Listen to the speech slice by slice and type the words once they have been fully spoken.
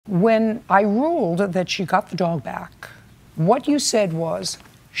When I ruled that she got the dog back, what you said was,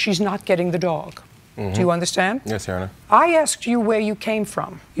 she's not getting the dog. Do you understand? Yes, Your Honor. I asked you where you came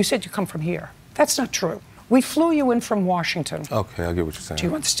from. You said you come from here. That's not true. We flew you in from Washington. Okay, I get what you're saying. Do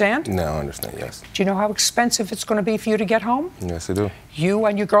you understand? No, I understand, yes. Do you know how expensive it's going to be for you to get home? Yes, I do. You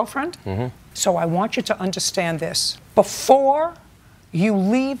and your girlfriend? So I want you to understand this. Before you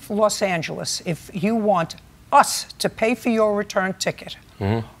leave Los Angeles, if you want us to pay for your return ticket,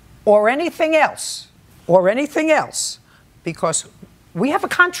 or anything else, because we have a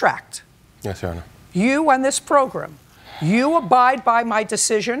contract. Yes, Your Honor. You and this program, you abide by my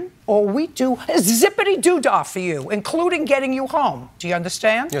decision, or we do a zip-a-dee-doo-dah for you, including getting you home. Do you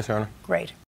understand? Yes, Your Honor. Great.